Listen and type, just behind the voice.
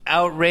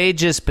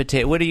Outrageous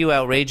potato. What are you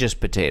outrageous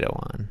potato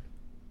on?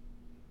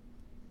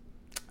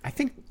 I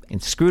think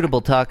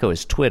Inscrutable Taco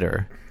is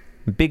Twitter.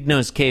 Big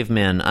Nose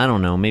Caveman, I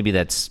don't know. Maybe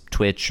that's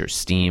Twitch or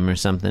Steam or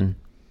something.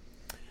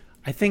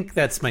 I think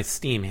that's my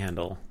Steam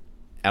handle.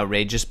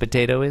 Outrageous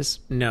Potato is?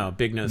 No,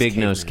 Big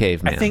Nose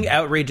Caveman. I think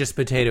Outrageous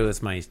Potato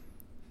is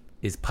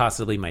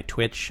possibly my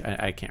Twitch.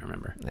 I can't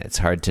remember. It's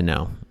hard to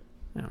know.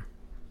 Yeah.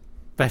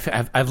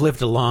 But I've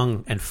lived a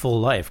long and full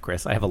life,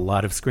 Chris. I have a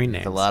lot of screen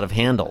names. A lot of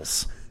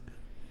handles.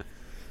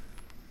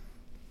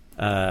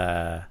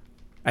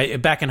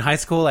 Back in high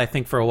school, I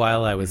think for a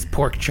while I was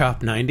Pork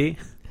Chop 90.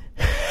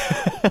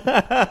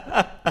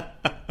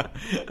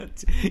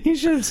 You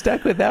should have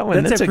stuck with that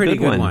one. That's a pretty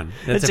good one.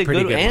 That's a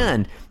pretty good one.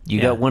 And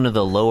you got one of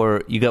the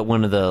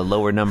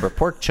lower number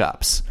pork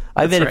chops.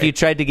 I bet if you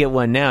tried to get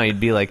one now, you'd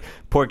be like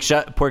pork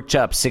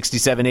chop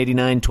 67,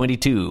 89,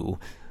 22.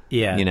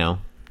 Yeah. You know.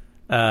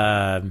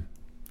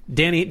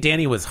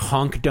 Danny was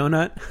Honk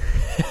Donut.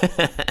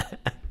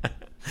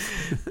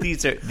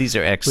 These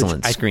are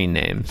excellent screen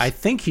names. I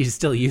think he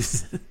still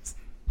uses.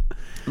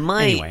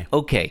 Anyway.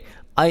 Okay.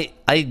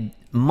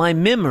 My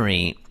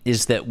memory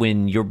is that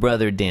when your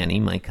brother Danny,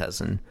 my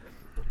cousin,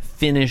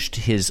 finished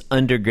his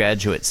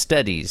undergraduate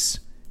studies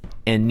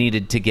and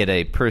needed to get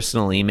a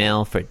personal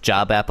email for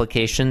job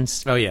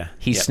applications. Oh, yeah.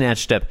 He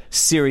snatched up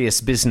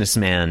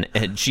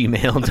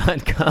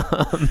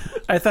serioussbusinessman@gmail.com.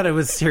 I thought it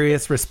was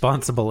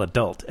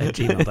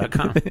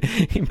seriousresponsible.adult@gmail.com.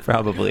 He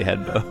probably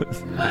had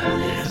both.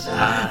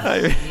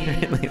 I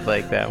really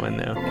like that one,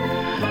 though.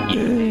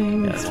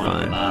 That's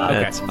fun.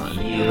 That's fun.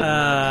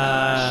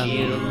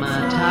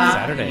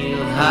 Saturday.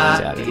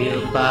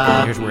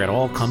 Here's where it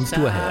all comes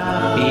to a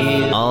head.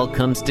 It all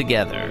comes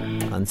together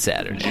on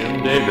Saturday.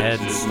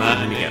 Heads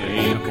coming together.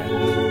 Okay.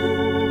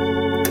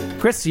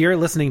 Chris, you're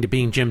listening to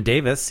Being Jim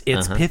Davis.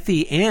 It's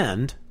pithy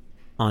and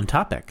on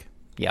topic.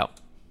 Yeah,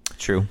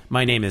 true.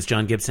 My name is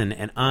John Gibson,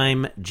 and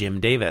I'm Jim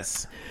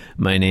Davis.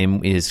 My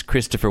name is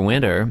Christopher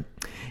Winter,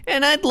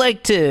 and I'd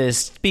like to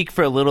speak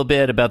for a little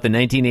bit about the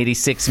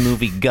 1986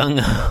 movie Gung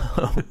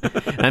Ho.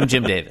 I'm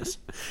Jim Davis.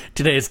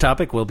 Today's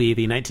topic will be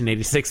the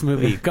 1986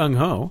 movie Gung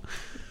Ho.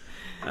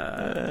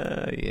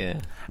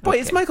 Yeah. Boy,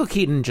 is Michael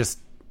Keaton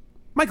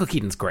Michael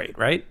Keaton's great,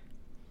 right?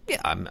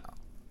 Yeah, I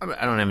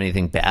don't have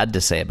anything bad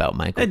to say about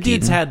Michael Keaton.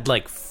 Dude's had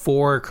like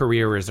 4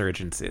 career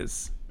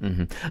resurgences.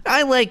 Mm-hmm.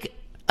 I like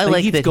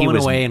he's that going he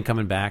was away and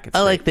coming back.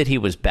 I like that he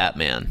was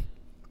Batman.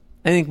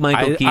 I think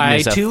Michael Keaton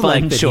is a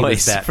fun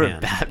choice for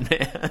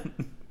Batman.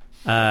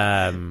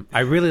 I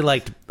really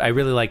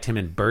liked him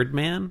in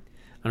Birdman.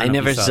 I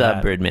never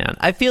saw Birdman.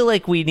 I feel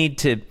like we need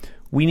to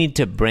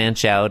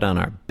branch out on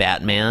our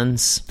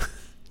Batmans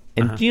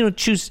and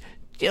choose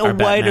a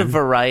wider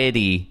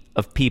variety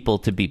of people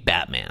to be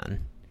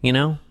Batman. You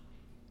know,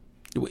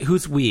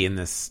 who's we in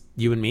this?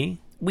 You and me?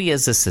 We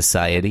as a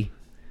society.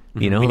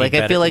 You know, like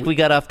I feel like we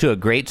got off to a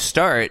great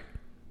start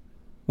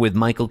with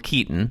Michael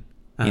Keaton.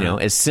 You know,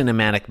 as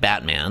cinematic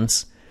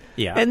Batmans.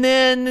 Yeah. And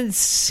then it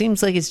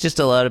seems like it's just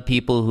a lot of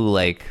people who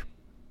like,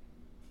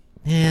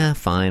 yeah,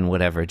 fine,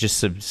 whatever. Just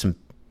some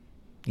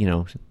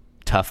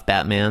tough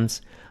Batmans.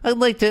 I'd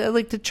like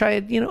to try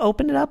it,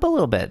 open it up a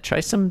little bit.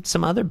 Try some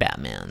other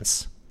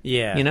Batmans.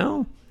 Yeah. You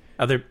know?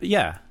 Other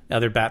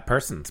Bat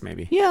persons,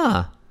 maybe.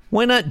 Yeah.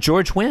 Why not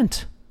George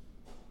Wendt?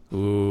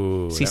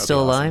 Ooh. Is he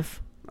still alive?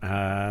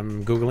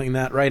 I'm Googling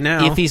that right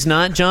now. If he's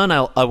not, John,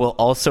 I will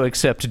also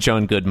accept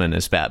John Goodman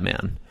as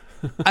Batman.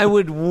 I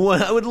would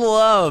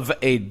love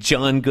a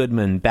John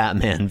Goodman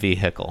Batman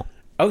vehicle.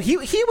 Oh, he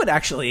would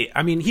actually.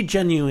 I mean, he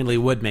genuinely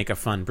would make a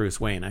fun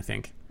Bruce Wayne. I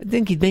think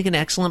he'd make an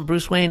excellent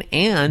Bruce Wayne,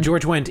 and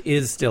George Wendt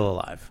is still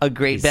alive. A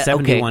great He's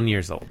 71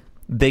 years old.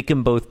 They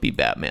can both be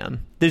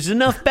Batman. There's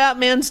enough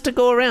Batmans to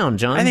go around,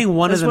 John. I think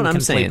one of them can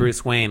play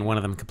Bruce Wayne. One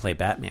of them can play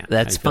Batman.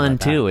 That's fun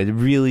too. It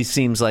really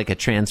seems like a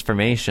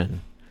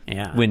transformation.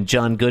 Yeah. When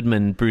John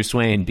Goodman Bruce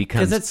Wayne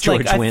becomes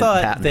George Wendt Batman. I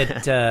thought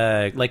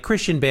that like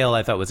Christian Bale,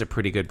 I thought was a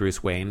pretty good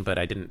Bruce Wayne, but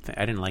I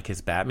didn't like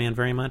his Batman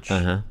very much.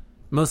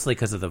 Mostly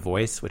because of the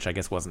voice, which I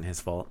guess wasn't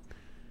his fault.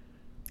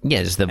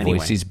 Yeah, just the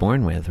voice he's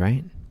born with,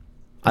 right?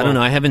 I don't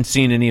know. I haven't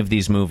seen any of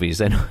these movies.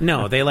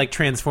 No, they like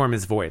transform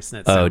his voice,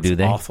 and it sounds do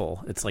they?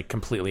 awful. It's like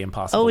completely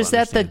impossible. Oh, is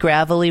that the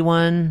gravelly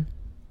one?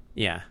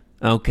 Yeah.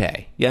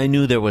 Okay. Yeah, I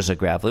knew there was a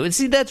gravelly.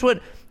 See, that's what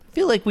I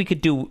feel like we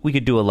could do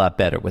a lot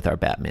better with our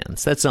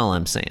Batmans. That's all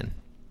I'm saying.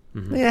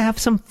 Mm-hmm. Yeah, have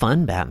some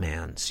fun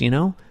Batmans,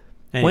 Anyway,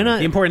 why not?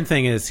 The important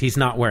thing is he's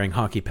not wearing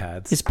hockey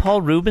pads. Is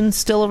Paul Rubens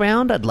still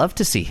around? I'd love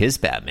to see his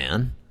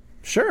Batman.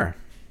 Sure.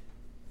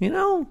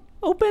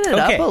 Open it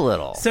up a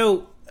little.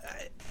 So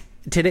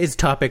today's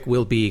topic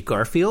will be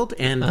Garfield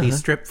and the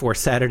strip for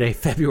Saturday,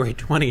 February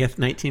 20th,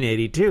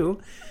 1982.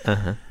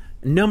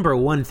 Number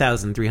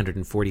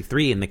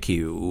 1,343 in the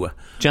queue.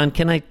 John,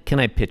 can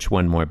I pitch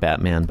one more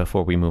Batman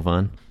before we move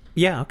on?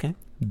 Yeah, okay.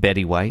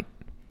 Betty White.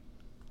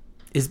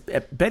 Is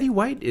Betty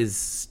White is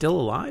still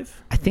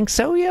alive? I think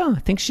so, yeah. I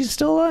think she's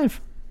still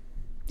alive.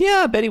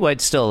 Yeah, Betty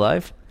White's still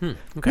alive.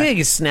 Okay. Yeah, you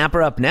can snap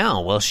her up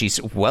now while she's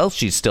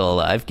still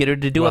alive. Get her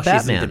to do a Batman.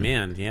 She's in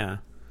demand, yeah.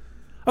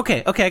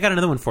 Okay, I got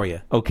another one for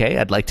you. Okay,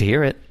 I'd like to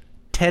hear it.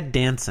 Ted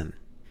Danson.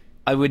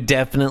 I would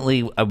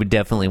definitely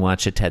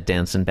watch a Ted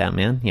Danson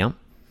Batman. Yeah.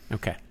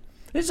 Okay.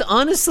 There's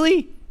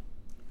honestly,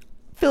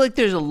 I feel like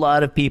there's a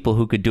lot of people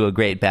who could do a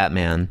great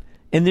Batman,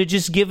 and they're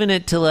just giving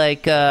it to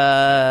like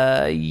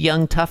a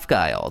young tough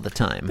guy all the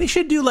time. They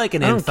should do like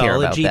an I don't care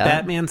about anthology that.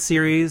 Batman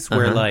series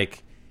where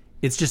like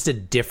it's just a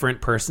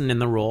different person in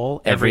the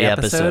role every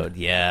episode.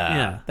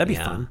 Yeah, that'd be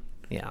fun.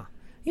 Yeah,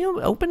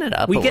 open it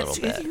up a little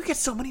bit. You get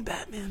so many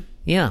Batman.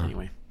 Yeah.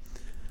 I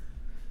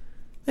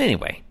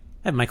Anyway,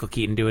 have Michael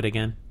Keaton do it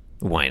again.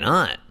 why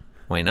not?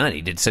 Why not?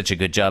 He did such a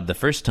good job the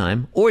first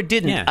time, or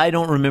didn't? Yeah. I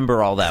don't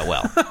remember all that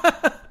well.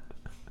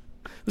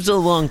 It was a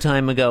long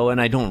time ago, and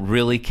I don't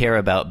really care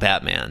about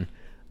Batman.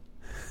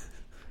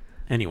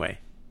 Anyway,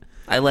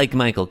 I like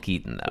Michael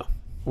Keaton, though.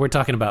 we're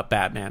talking about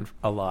Batman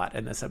a lot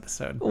in this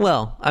episode.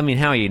 Well, I mean,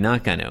 how are you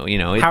not going to?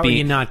 How are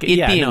you not gonna- It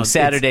yeah, being no,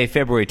 Saturday,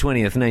 February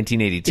 20th,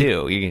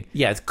 1982.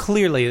 Yeah, it's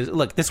clearly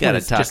look. This one Gotta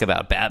is talk just,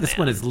 about Batman. This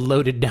one is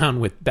loaded down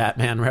with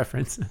Batman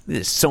references.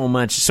 There's so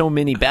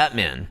many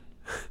Batman.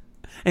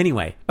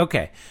 Anyway,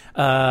 okay.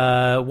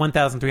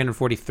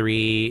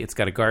 1,343. It's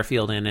got a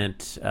Garfield in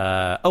it.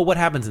 What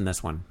happens in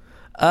this one?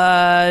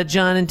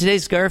 John, in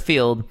today's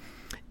Garfield,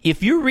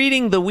 if you're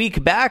reading the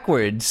week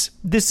backwards,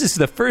 this is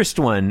the first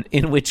one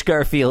in which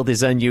Garfield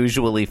is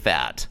unusually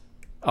fat.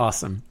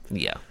 Awesome.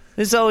 Yeah.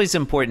 It's always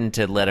important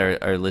to let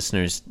our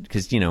listeners,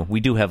 because,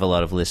 we do have a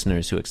lot of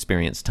listeners who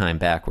experience time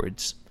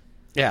backwards.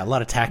 Yeah, a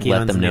lot of Let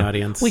tachyons them in the know.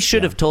 audience. We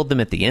should have told them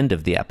at the end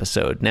of the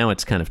episode. Now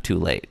it's kind of too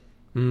late.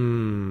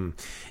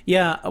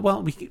 Yeah,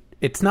 well,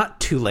 it's not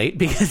too late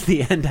because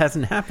the end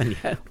hasn't happened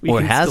yet. We Or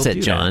can has still it,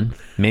 do John?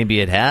 Maybe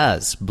it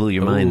has. Blew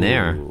your mind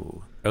there.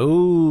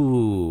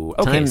 Oh,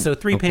 okay. Time- So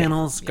three okay.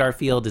 panels.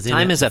 Garfield is in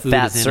Time it. is a Food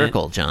fat in it.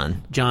 circle,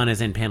 John. John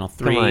is in panel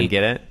 3. Come on,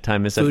 get it?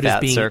 Time is a Food is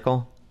fat being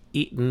circle.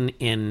 Eaten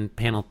in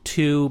panel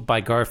 2 by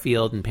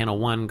Garfield. In panel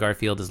 1,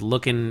 Garfield is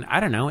looking,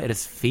 I don't know, at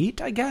his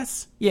feet, I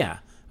guess? Yeah.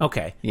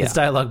 Okay. Yeah. His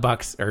dialogue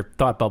box or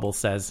thought bubble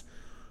says,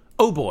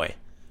 "Oh boy,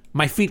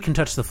 my feet can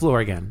touch the floor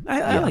again."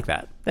 I like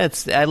that.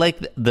 I like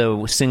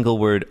the single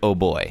word "oh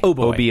boy." Oh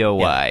boy.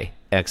 O-B-O-Y!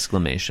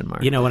 Exclamation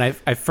mark. When I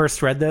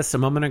first read this a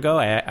moment ago,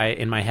 I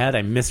in my head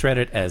I misread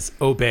it as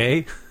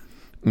 "obey."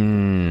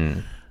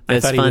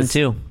 That's thought he fun was-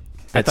 too.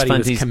 I That's thought he fun.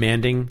 was He's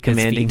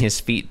commanding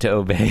his feet to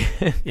obey.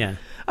 Yeah.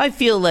 I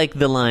feel like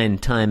the line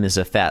 "time is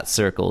a fat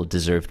circle"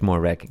 deserved more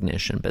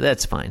recognition, but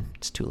that's fine.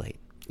 It's too late.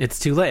 It's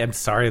too late. I'm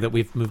sorry that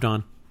we've moved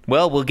on.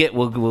 Well, we'll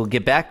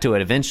get back to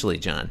it eventually,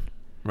 John.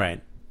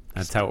 Right.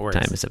 That's how it works.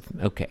 Time is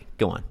okay.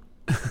 Go on.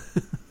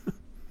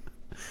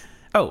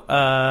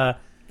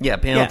 Yeah,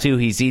 panel 2.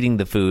 He's eating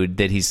the food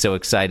that he's so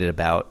excited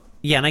about.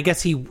 Yeah, and I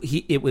guess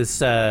it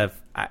was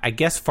I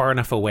guess far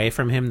enough away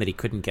from him that he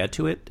couldn't get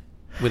to it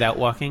without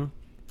walking.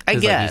 I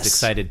 'Cause, guess he's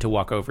excited to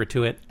walk over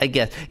to it. I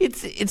guess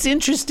it's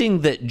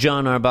interesting that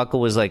John Arbuckle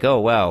was like, "Oh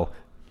wow,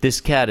 this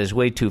cat is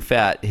way too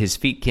fat. His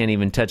feet can't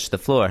even touch the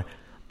floor.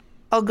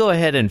 I'll go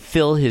ahead and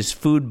fill his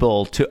food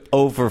bowl to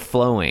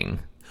overflowing."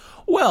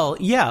 Well,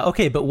 yeah,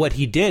 okay, but what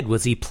he did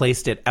was he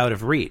placed it out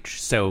of reach,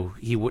 so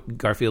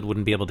Garfield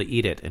wouldn't be able to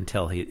eat it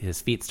until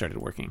his feet started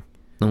working.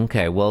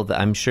 Okay, well,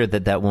 I'm sure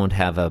that won't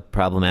have a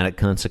problematic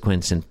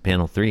consequence in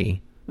panel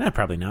 3.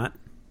 Probably not.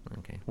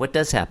 Okay, what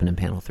does happen in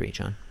panel 3,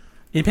 John?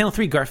 In panel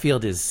 3,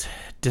 Garfield is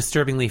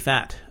disturbingly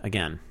fat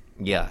again.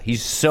 Yeah,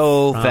 he's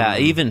so fat,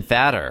 even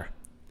fatter.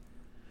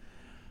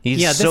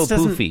 He's so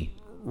poofy.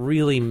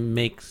 Really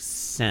makes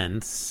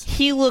sense.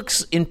 He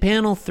looks, in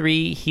panel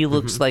 3, he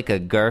looks like a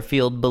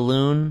Garfield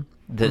balloon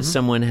that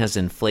someone has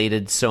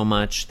inflated so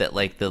much that,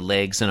 like, the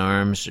legs and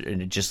arms are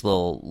just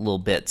little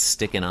bits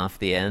sticking off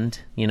the end,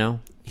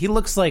 He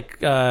looks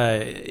like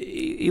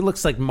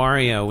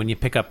Mario when you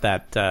pick up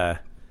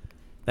that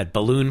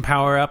balloon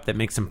power up that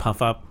makes him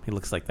puff up. He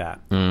looks like that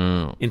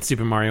in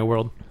Super Mario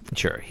World.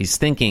 Sure, he's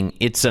thinking,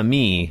 "It's a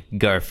me,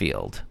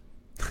 Garfield."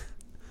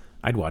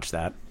 I'd watch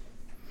that.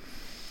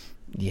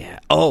 Yeah.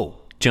 Oh,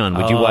 John,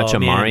 would you watch a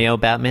man. Mario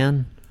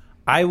Batman?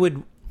 I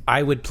would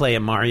play a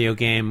Mario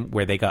game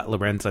where they got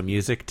Lorenzo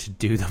Music to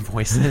do the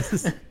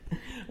voices.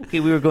 Okay,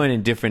 we were going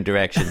in different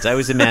directions. I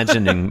was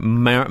imagining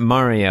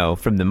Mario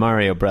from the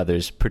Mario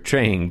Brothers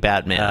portraying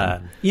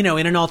Batman. In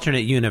an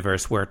alternate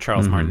universe where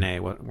Charles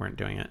Martinet weren't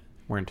doing it.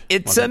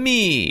 It's a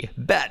me,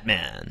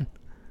 Batman.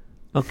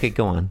 Okay,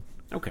 go on.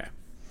 Okay.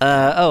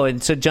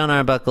 And so John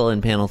Arbuckle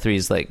in panel 3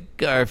 is like,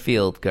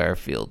 "Garfield,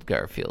 Garfield,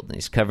 Garfield," and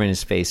he's covering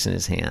his face in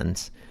his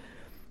hands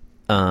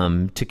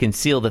to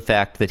conceal the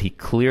fact that he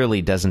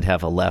clearly doesn't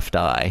have a left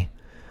eye.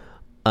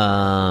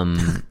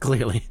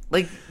 Clearly.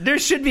 Like, there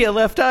should be a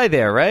left eye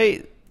there,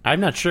 right? I'm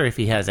not sure if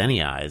he has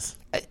any eyes.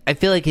 I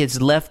feel like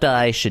his left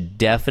eye should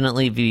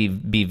definitely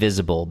be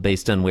visible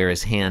based on where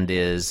his hand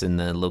is and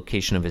the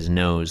location of his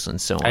nose and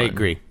so on. I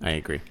agree.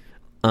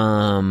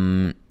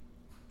 And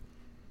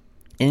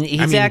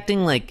he's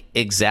acting like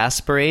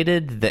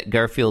exasperated that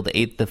Garfield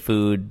ate the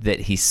food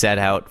that he set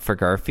out for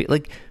Garfield.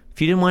 Like,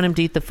 if you didn't want him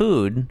to eat the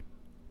food,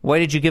 why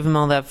did you give him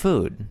all that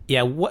food?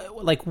 Yeah,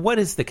 what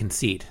is the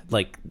conceit?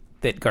 Like,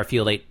 that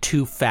Garfield ate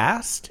too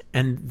fast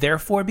and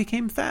therefore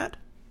became fat?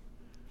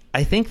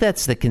 I think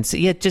that's the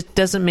conceit. It just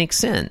doesn't make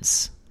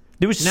sense.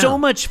 There was No. so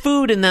much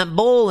food in that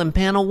bowl in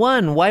panel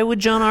 1. Why would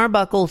John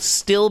Arbuckle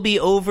still be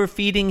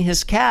overfeeding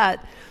his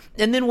cat?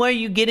 And then why are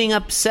you getting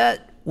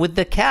upset with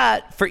the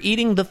cat for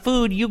eating the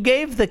food you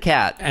gave the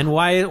cat? And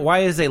why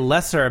is a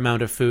lesser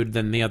amount of food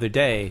than the other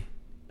day?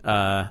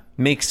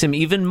 Makes him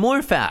even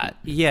more fat.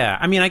 Yeah,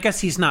 I mean, I guess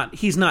he's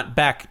not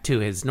back to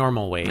his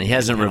normal weight. He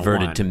hasn't in panel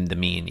reverted one. to the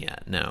mean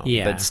yet, no.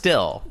 Yeah. But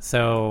still,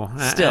 So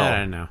Still. I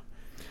don't know.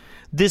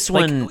 this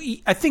Like, one,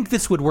 I think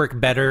this would work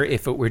better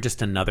if it were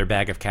just another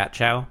bag of cat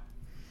chow,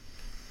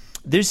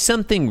 there's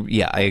something,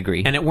 yeah, I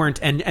agree. and it weren't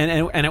and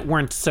it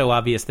weren't so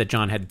obvious that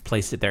John had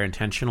placed it there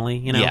intentionally.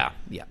 You know? Yeah.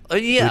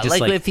 Yeah, just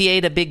like like- if he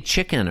ate a big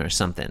chicken or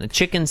something. A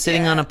chicken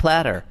sitting on a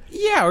platter.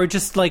 Yeah, or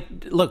just like,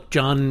 look,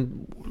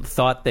 John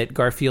thought that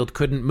Garfield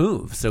couldn't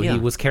move, so Yeah. he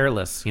was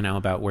careless,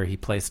 about where he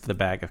placed the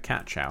bag of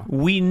cat chow.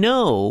 We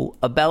know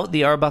about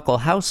the Arbuckle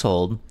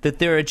household that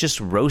there are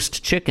just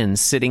roast chickens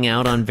sitting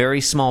out on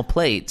very small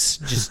plates,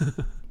 just,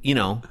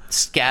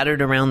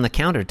 scattered around the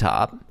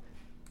countertop.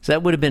 So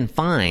that would have been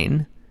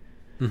fine.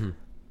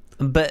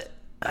 But,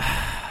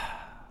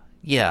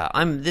 yeah,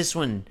 there's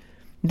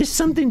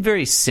something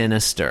very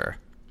sinister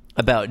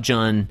about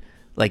John,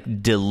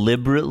 like,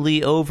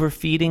 deliberately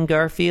overfeeding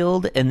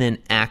Garfield and then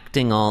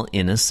acting all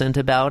innocent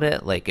about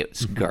it, like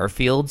it's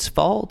Garfield's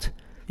fault.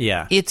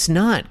 Yeah. It's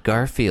not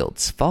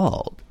Garfield's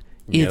fault.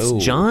 It's No.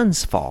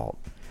 John's fault.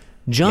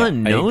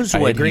 John Yeah, knows I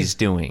what agree. he's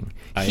doing.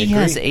 I He agree.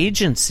 has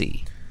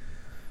agency.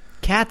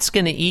 Cat's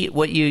going to eat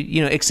what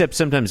except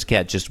sometimes a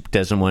cat just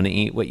doesn't want to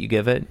eat what you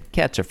give it.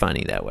 Cats are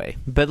funny that way.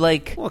 But,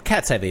 like, Well,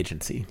 cats have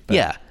agency. But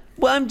yeah.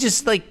 Well, I'm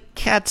just like,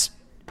 cats,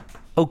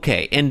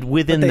 okay. And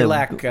within But they the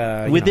lack,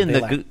 within they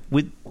the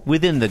lack-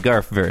 within the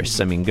Garfverse,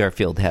 I mean,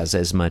 Garfield has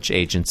as much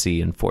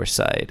agency and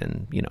foresight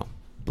and,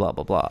 blah,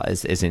 blah, blah,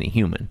 as any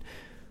human.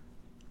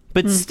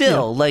 But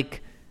still,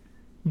 like,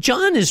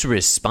 John is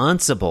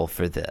responsible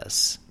for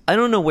this. I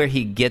don't know where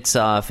he gets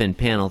off in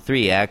panel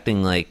 3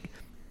 acting like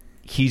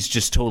he's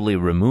just totally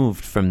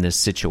removed from this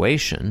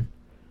situation.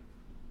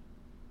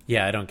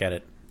 Yeah, I don't get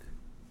it.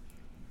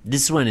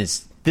 This one,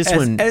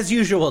 As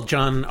usual,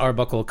 John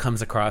Arbuckle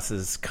comes across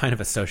as kind of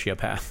a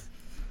sociopath.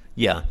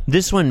 yeah,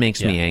 this one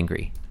makes me Yeah.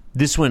 angry.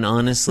 This one,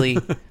 honestly,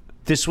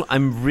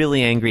 I'm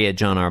really angry at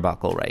John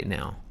Arbuckle right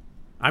now.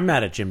 I'm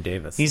mad at Jim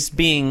Davis. He's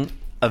being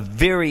a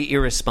very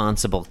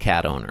irresponsible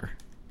cat owner.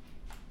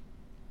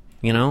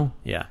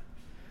 Yeah.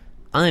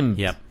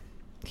 Yep.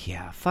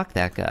 Yeah, fuck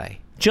that guy.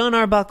 John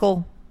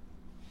Arbuckle,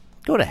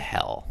 go to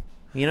hell.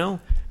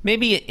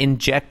 Maybe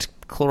inject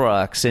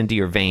Clorox into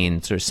your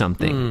veins or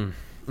something.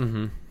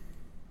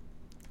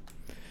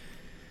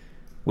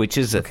 Which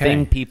is a Okay.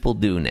 thing people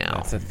do now.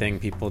 That's a thing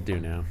people do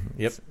now.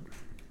 Yep.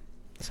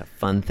 It's a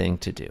fun thing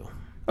to do.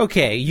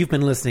 Okay, you've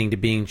been listening to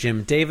Being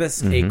Jim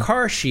Davis. A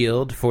car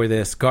shield for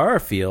this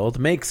Garfield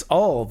makes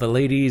all the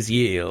ladies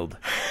yield.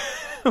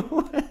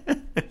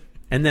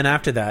 And then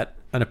after that,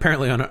 and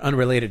apparently on an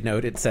unrelated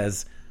note, it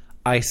says,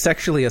 I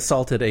sexually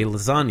assaulted a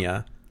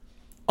lasagna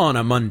on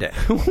a Monday.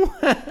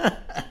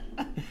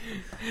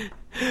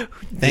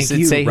 Thank Does it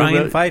you, say who Ryan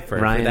wrote- Pfeiffer.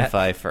 Ryan for that.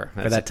 Pfeiffer.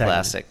 That's that a tagline.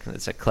 classic.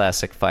 That's a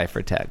classic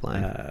Pfeiffer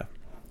tagline.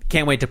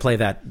 Can't wait to play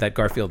that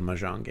Garfield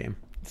Mahjong game.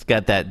 It's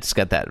got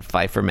that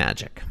Pfeiffer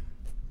magic.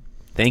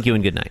 Thank you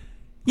and good night.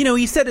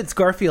 You said it's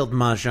Garfield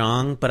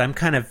Mahjong, but I'm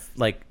kind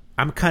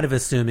of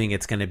assuming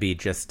it's going to be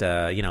just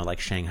like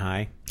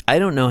Shanghai. I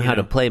don't know how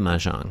to play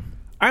mahjong.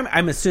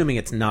 I'm assuming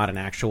it's not an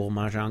actual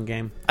Mahjong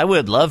game. I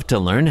would love to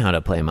learn how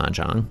to play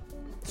mahjong.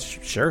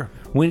 Sure.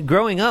 When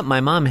growing up,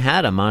 my mom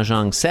had a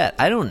mahjong set.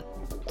 I don't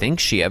think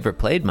she ever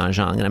played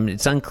mahjong, and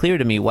it's unclear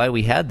to me why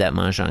we had that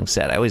mahjong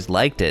set. I always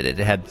liked it. It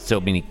had so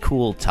many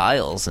cool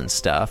tiles and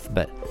stuff,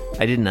 but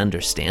I didn't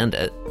understand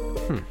it,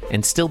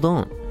 and still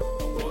don't.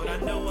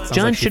 Sounds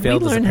John, like she should we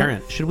failed as a learn?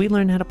 parent. Should we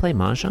learn how to play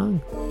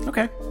mahjong?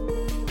 Okay.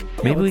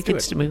 Maybe we let's do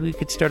could. it. Maybe we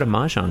could start a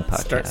mahjong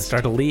podcast.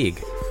 Start a league.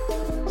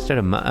 Start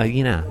a a mahjong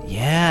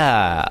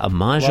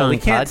we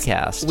can't,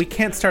 podcast. We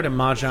can't start a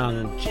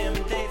Mahjong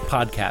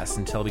podcast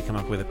until we come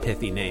up with a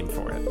pithy name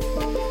for it.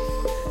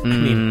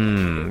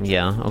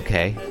 Yeah.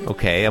 Okay.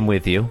 I'm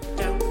with you.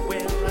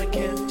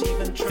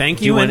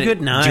 Thank you and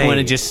good night. Do you want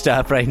to just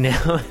stop right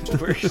now?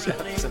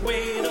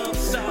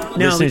 No,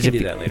 we Listeners, can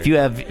if, do that later. if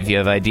you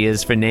have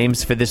ideas for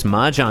names for this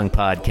mahjong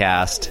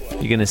podcast,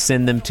 you're going to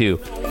send them to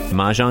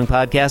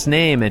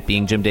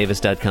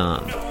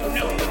mahjongpodcastname@beingjimdavis.com.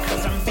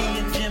 Cause I'm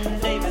being Jim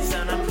Davis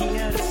and I'm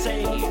here to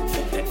say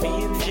that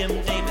being Jim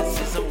Davis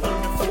is a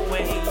wonderful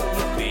way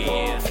to be.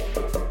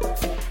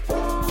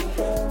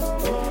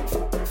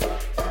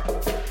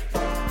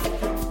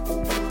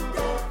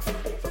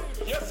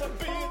 Yes, I'm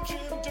being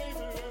Jim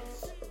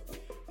Davis.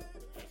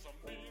 Yes, I'm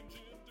being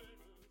Jim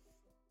Davis.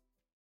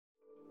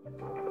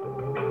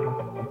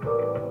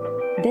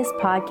 This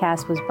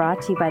podcast was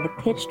brought to you by the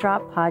Pitch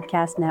Drop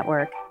Podcast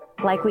Network.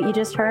 Like what you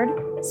just heard?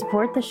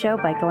 Support the show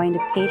by going to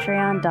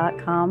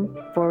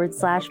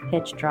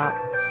patreon.com/pitchdrop.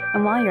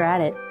 And while you're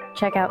at it,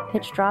 Check out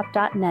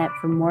pitchdrop.net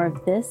for more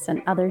of this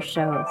and other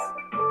shows.